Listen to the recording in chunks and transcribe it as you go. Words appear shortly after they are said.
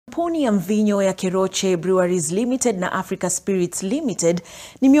Kampuni ya mvinyo ya Keroche Breweries Limited na Africa Spirits Limited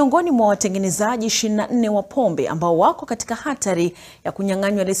ni miongoni mwa watengenezaji 24 wa pombe ambao wako katika hatari ya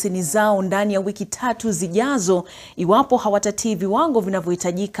kunyang'anywa leseni zao ndani ya wiki 3 zijazo iwapo hawatatii viwango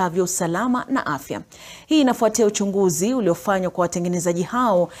vinavyohitajika vya usalama na afya. Hii inafuatia uchunguzi uliofanywa kwa watengenezaji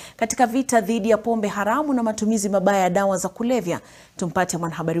hao katika vita dhidi ya pombe haramu na matumizi mabaya ya dawa za kulevya. Tumpate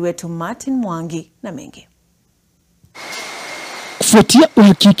mwanahabari wetu Martin Mwangi na mengi. Kufuatia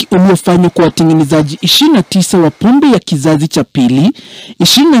uhakiki uliofanywa kwa watengenezaji 29 wa pombe ya kizazi cha pili,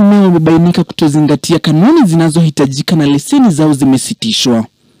 24 wamebainika kutozingatia kanuni zinazohitajika na leseni zao zimesitishwa.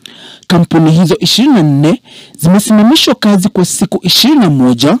 Kampuni hizo 24 zimesimamishwa kazi kwa siku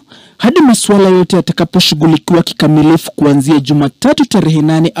 21 hadi masuala yote yatakaposhughulikiwa kikamilifu kuanzia Jumatatu tarehe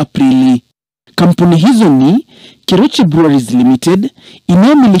 8 Aprili. Kampuni hizo ni Keroche Breweries Limited,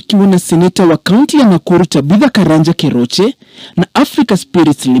 inayomilikiwa na seneta wa kaunti ya Nakuru Tabitha Karanja Keroche, na Africa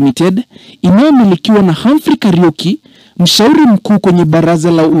Spirits Limited, inayomilikiwa na Humphrey Kariuki, mshauri mkuu kwenye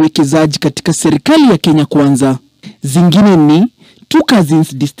baraza la uwekezaji katika serikali ya Kenya Kwanza. Zingine ni Two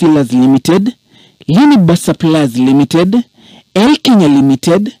Cousins Distillers Limited, Lini Suppliers Limited, El Kenya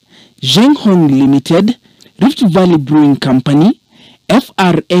Limited, Zhenghong Limited, Rift Valley Brewing Company,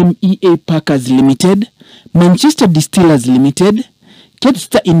 FRMEA Packers Limited, Manchester Distillers Limited,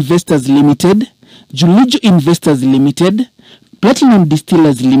 Capstar Investors Limited, Julijo Investors Limited, Platinum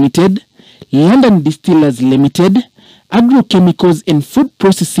Distillers Limited, London Distillers Limited, Agrochemicals and Food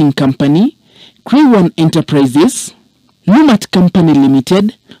Processing Company, Crayone Enterprises, Lumat Company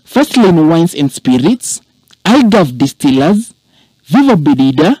Limited, First Lane Wines and Spirits, iGov Distillers, Viva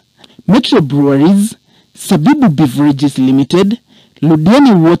Bedida, Metro Breweries, Sabibu Beverages Limited,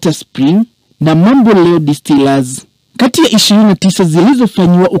 Ludiani Water Spring na Mambo Leo Distillers. Kati ya 29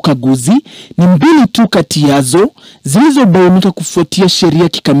 zilizofanywa ukaguzi, ni 2 tu kati yazo zilizobainika kufuatia sheria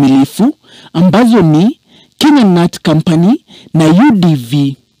kikamilifu, ambazo ni Kenya Nut Company na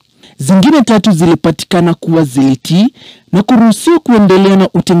UDV. Zingine 3 zilipatikana kuwa zilitii na kuruhusiwa kuendelea na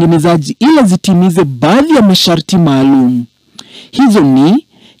utengenezaji ila zitimize baadhi ya masharti maalum. Hizo ni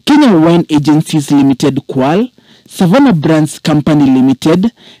Kenya Wine Agencies Limited Kwal, Savannah Brands Company Limited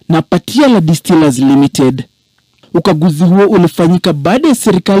na Patiala Distillers Limited. Ukaguzi huo ulifanyika baada ya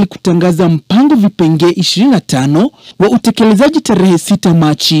serikali kutangaza mpango vipengee 25 wa utekelezaji tarehe 6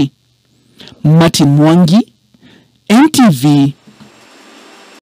 Machi. Martin Mwangi, NTV.